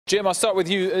Jim, I'll start with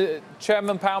you.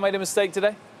 Chairman Powell made a mistake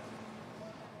today?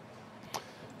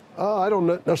 I don't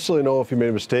necessarily know if he made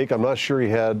a mistake. I'm not sure he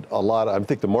had a lot I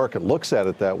think the market looks at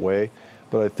it that way,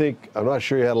 but I'm not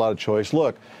sure he had a lot of choice.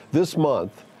 Look, this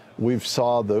month, we've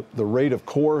saw the rate of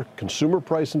core consumer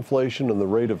price inflation and the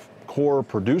rate of core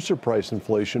producer price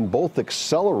inflation both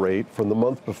accelerate from the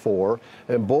month before,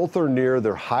 and both are near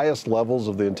their highest levels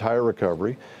of the entire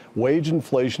recovery. Wage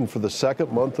inflation for the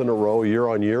second month in a row, year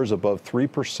on year, is above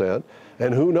 3%.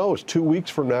 And who knows, 2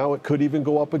 weeks from now, it could even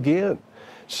go up again.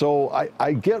 So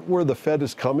I get where the Fed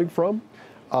is coming from.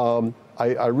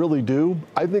 I really do.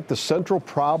 I think the central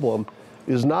problem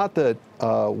is not that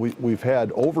we've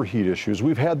had overheat issues.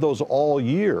 We've had those all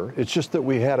year. It's just that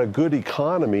we had a good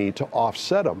economy to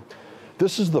offset them.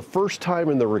 This is the first time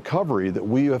in the recovery that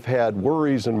we have had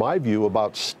worries, in my view,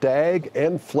 about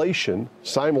stagflation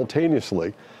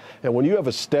simultaneously. And when you have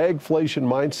a stagflation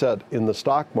mindset in the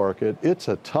stock market, it's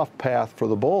a tough path for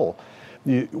the bull.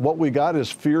 What we got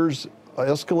is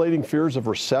escalating fears of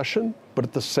recession, but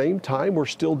at the same time, we're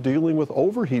still dealing with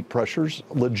overheat pressures,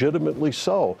 legitimately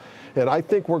so. And I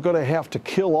think we're going to have to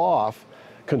kill off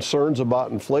concerns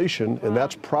about inflation, and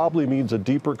that probably means a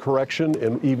deeper correction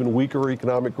and even weaker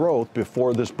economic growth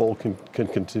before this bull can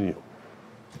continue.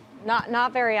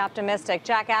 Not very optimistic.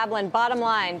 Jack Ablin, bottom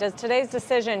line, does today's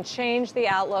decision change the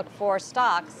outlook for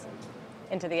stocks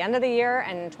into the end of the year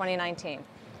and in 2019?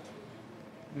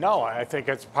 No, I think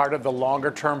it's part of the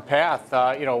longer-term path.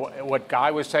 What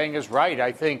Guy was saying is right.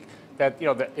 I think that,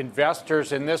 the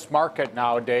investors in this market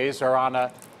nowadays are on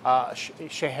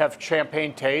have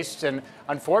champagne tastes, and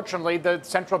unfortunately, the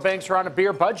central banks are on a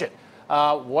beer budget.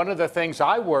 One of the things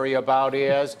I worry about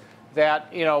is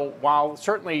that, while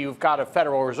certainly you've got a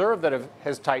Federal Reserve that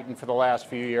has tightened for the last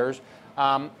few years,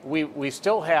 we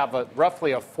still have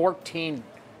roughly a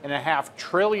 $14.5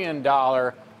 trillion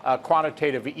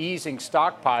quantitative easing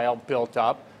stockpile built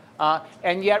up,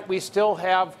 and yet we still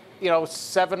have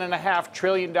 $7.5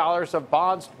 trillion of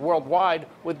bonds worldwide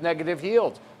with negative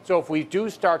yields. So if we do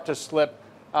start to slip,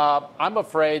 I'm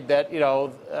afraid that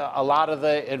a lot of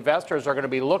the investors are going to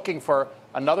be looking for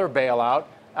another bailout,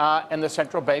 and the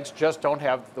central banks just don't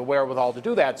have the wherewithal to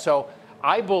do that. So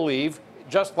I believe,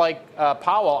 just like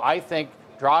Powell, I think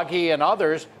Draghi and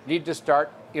others need to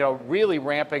start really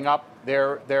ramping up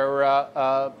their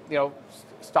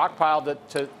stockpile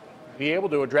to be able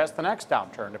to address the next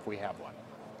downturn if we have one.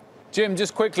 Jim,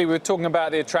 just quickly, we were talking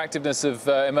about the attractiveness of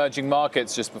emerging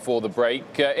markets just before the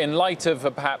break. In light of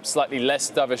a perhaps slightly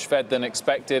less dovish Fed than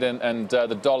expected and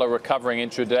the dollar recovering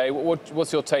intraday,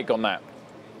 what's your take on that?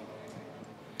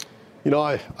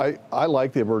 I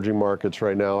like the emerging markets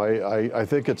right now. I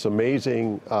think it's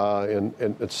amazing and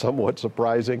it's somewhat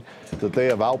surprising that they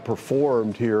have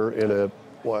outperformed here in a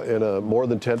more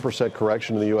than 10%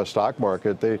 correction in the U.S. stock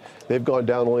market. They've gone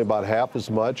down only about half as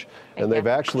much, and they've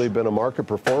actually been a market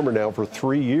performer now for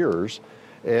 3 years.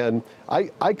 And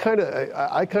I kind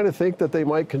of think that they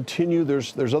might continue.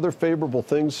 There's other favorable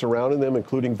things surrounding them,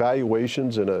 including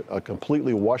valuations in a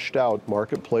completely washed out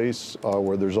marketplace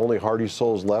where there's only hardy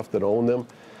souls left that own them.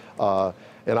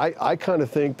 And I kind of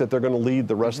think that they're going to lead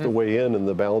the rest of the way in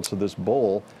the balance of this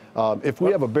bull. If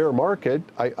we have a bear market,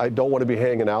 I don't want to be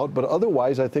hanging out, but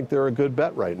otherwise I think they're a good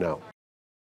bet right now.